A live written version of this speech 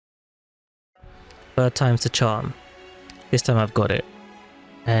Third time's the charm. This time I've got it.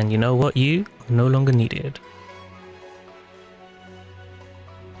 And you know what? You are no longer needed.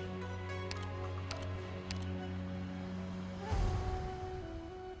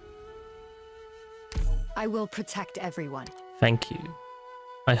 I will protect everyone. Thank you.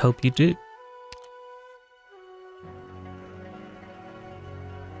 I hope you do.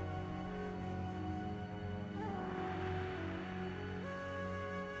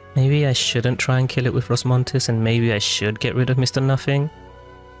 Maybe I shouldn't try and kill it with Rosmontis, and maybe I should get rid of Mr. Nothing.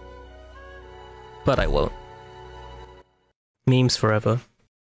 But I won't. Memes forever.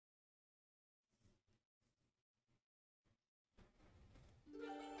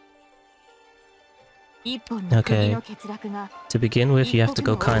 Okay, to begin with, you have to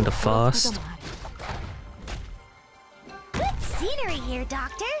go kind of fast. Good scenery here,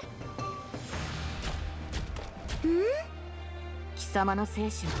 Doctor. I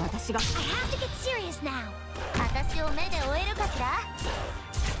have to get serious now.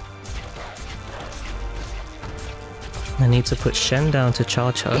 I need to put Shen down to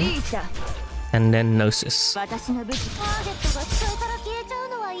charge her, and then Gnosis.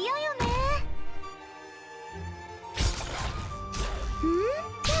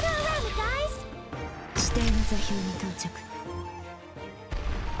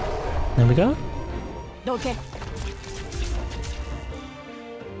 There we go. Okay.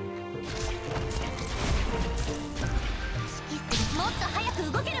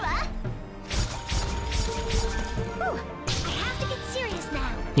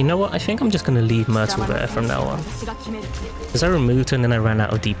 You know what? I think I'm just gonna leave Myrtle there from now on. Because I removed her and then I ran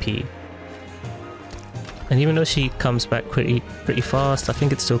out of DP. And even though she comes back pretty fast, I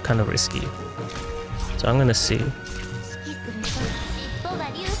think it's still kind of risky. So I'm gonna see.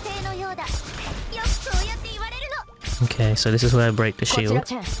 Okay, so this is where I break the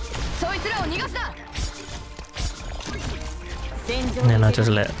shield. And then I just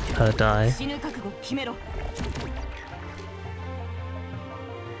let her die.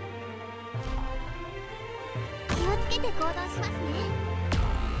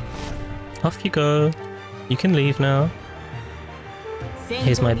 Off you go. You can leave now.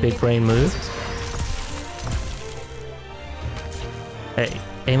 Here's my big brain move. Hey,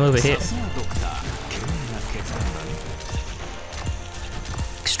 aim over here.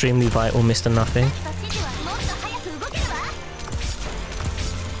 Extremely vital, Mr. Nothing.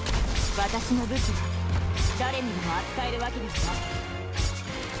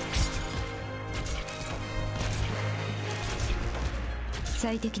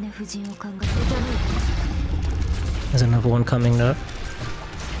 There's another one coming up.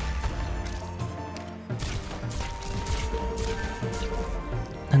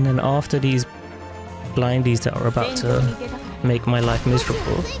 And then after these blindies that are about to make my life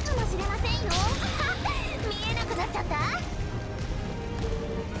miserable,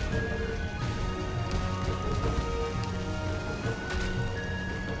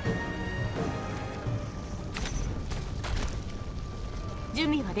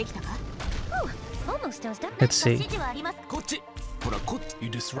 let's see. You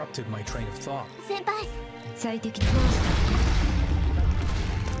disrupted my train of thought.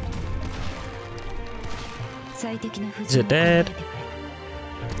 Is it dead?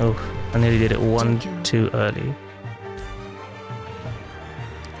 Oh, I nearly did it one too early.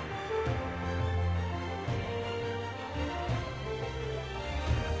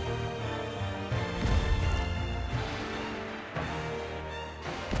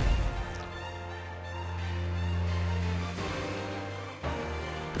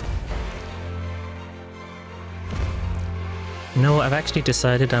 You know what, I've actually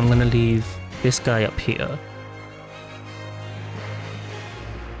decided I'm gonna leave this guy up here.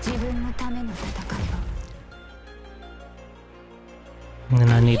 And then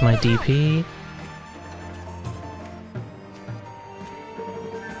I need my DP.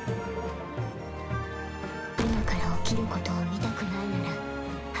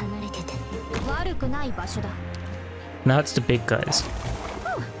 Now it's the big guys.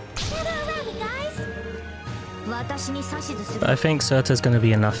 But I think Serta's gonna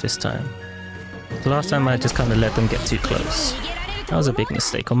be enough this time. The last time I just kind of let them get too close. That was a big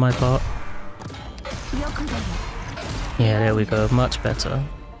mistake on my part. Yeah, there we go, much better.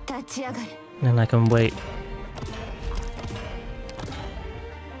 Then I can wait.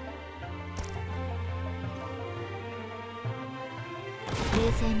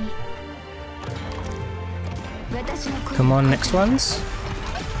 Come on, next ones.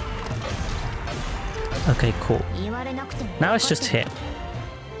 Okay, cool. Now it's just hit.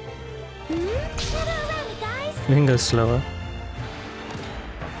 We can go slower.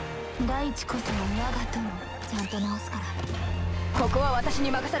 第一こそは我が友ちゃんと直すから。ここは私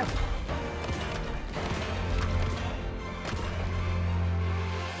に任せろ。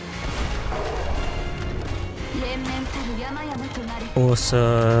連綿たる山々となれ。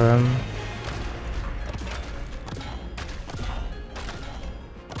 Awesome.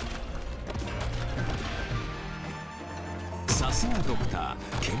 さすがドクター、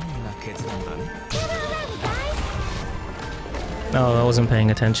賢明な決断だね。Oh, I wasn't paying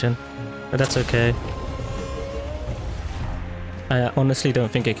attention. But that's okay. I honestly don't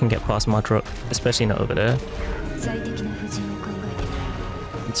think it can get past Mudrock, especially not over there. 最適な布陣を考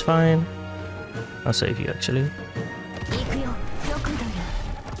えて。 It's fine. I'll save you actually. 行くよ、速度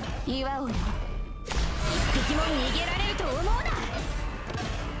よ。岩をよ。一匹も逃げられると思うな。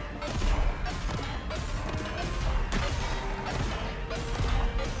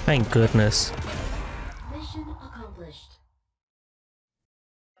 Thank goodness. Mission accomplished.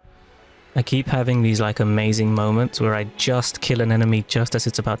 I keep having these like amazing moments where I just kill an enemy just as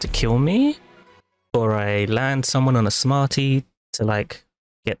it's about to kill me, or I land someone on a smartie to like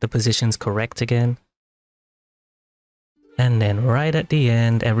get the positions correct again, and then right at the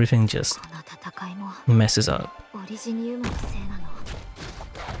end everything just この戦いも messes up. オリジニウムのせいなの。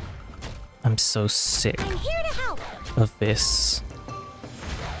 I'm so sick I'm here to help. of this.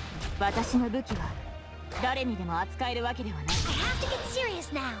 私の武器は誰にでも扱えるわけではない。I have to get serious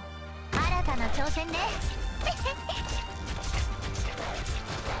now. 新たな挑戦ね。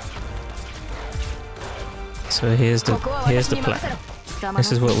So here's the plan.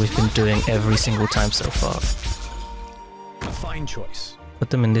 This is what we've been doing every single time so far. A fine choice. Put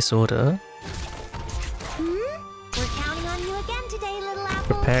them in this order. We're counting on you again today, little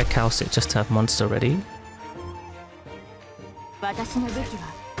apple. Prepare Calcit just to have monster ready. 私の武器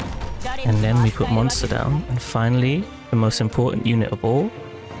は And then we put monster down. And finally, the most important unit of all,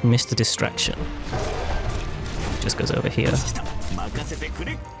 Mr. Distraction. Just goes over here.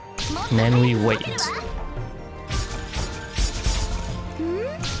 And then we wait. I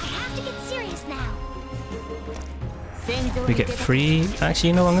have to get serious now. We get 3. Actually,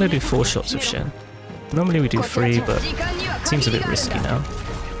 you know, I'm going to do 4 shots of Shen. Normally we do 3, but it seems a bit risky now.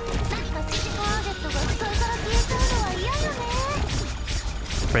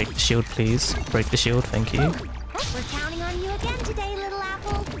 Break the shield, please. Break the shield, thank you. We're counting on you again today, little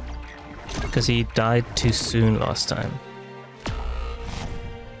apple. Because he died too soon last time.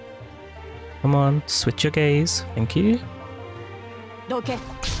 Come on, switch your gaze, thank you.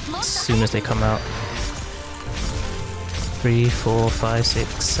 As soon as they come out. 3, 4, 5,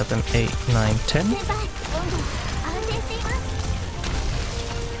 6, 7, 8, 9, 10.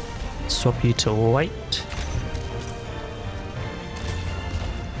 Swap you to white.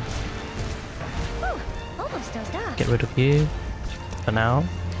 Get rid of you for now.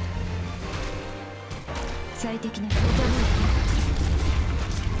 最適な見え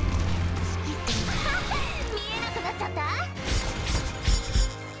なくなっちゃった。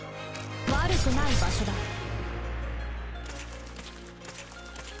悪くない場所だ。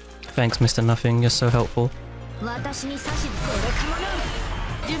 Thanks, Mr. Nothing, you're so helpful. 私に指図これかもな。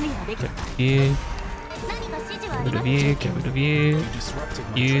準備ができた。 You, 何か指示はあ get り rid ま of す you, get rid of you, Disrupted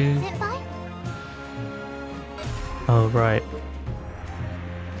my you. 先輩。 Oh, right.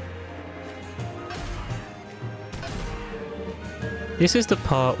 This is the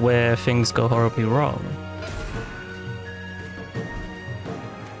part where things go horribly wrong.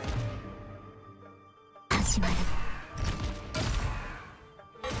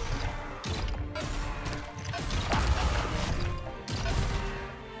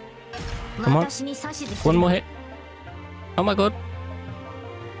 Come on. One more hit. Oh my god.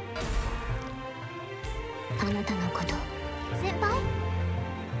 あなたのこと。先輩。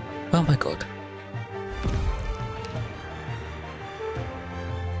 Oh my god.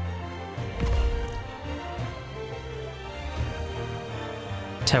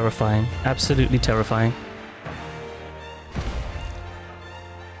 Terrifying. Absolutely terrifying.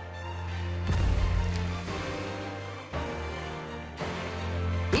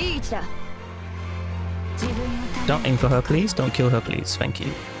 Don't aim for her, please. Don't kill her, please. Thank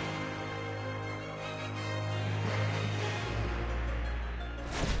you.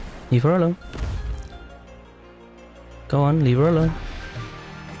 Leave her alone. Go on, leave her alone.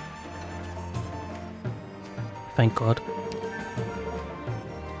 Thank God.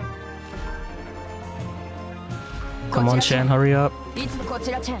 Come on, Shen, hurry up. いつもこ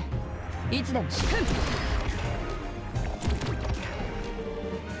ちらチェン。いつでもシフン。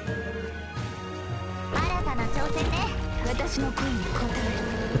新たな挑戦ね。私の声に応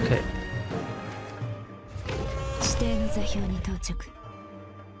える。 Okay. 指定の座標に到着。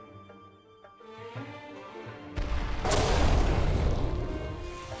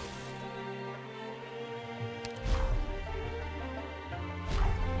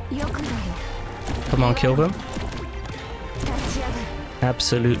Come on, kill them.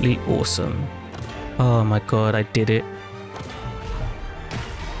 Absolutely awesome. Oh my god, I did it.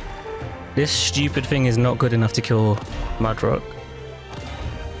 This stupid thing is not good enough to kill Mudrock.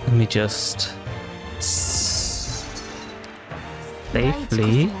 Let me just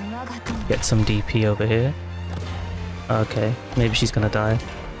safely get some DP over here. Okay, maybe she's gonna die.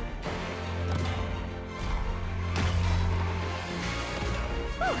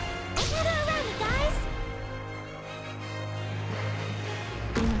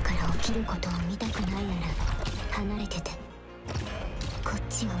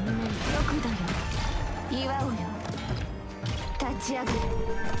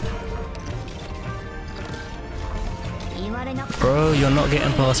 Bro, you're not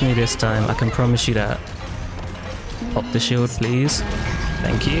getting past me this time, I can promise you that. Pop the shield, please.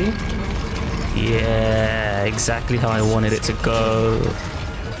 Thank you. Yeah, exactly how I wanted it to go.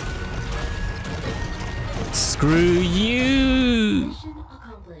 Screw you!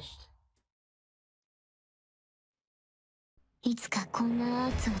 いつかこんなア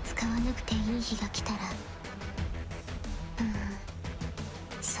ーツを使わなくていい日が来たら、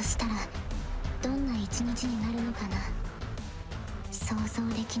そしたらどんな一日になるのかな。想像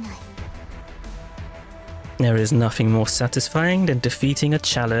できない。 There is nothing more satisfying than defeating a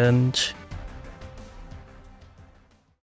challenge.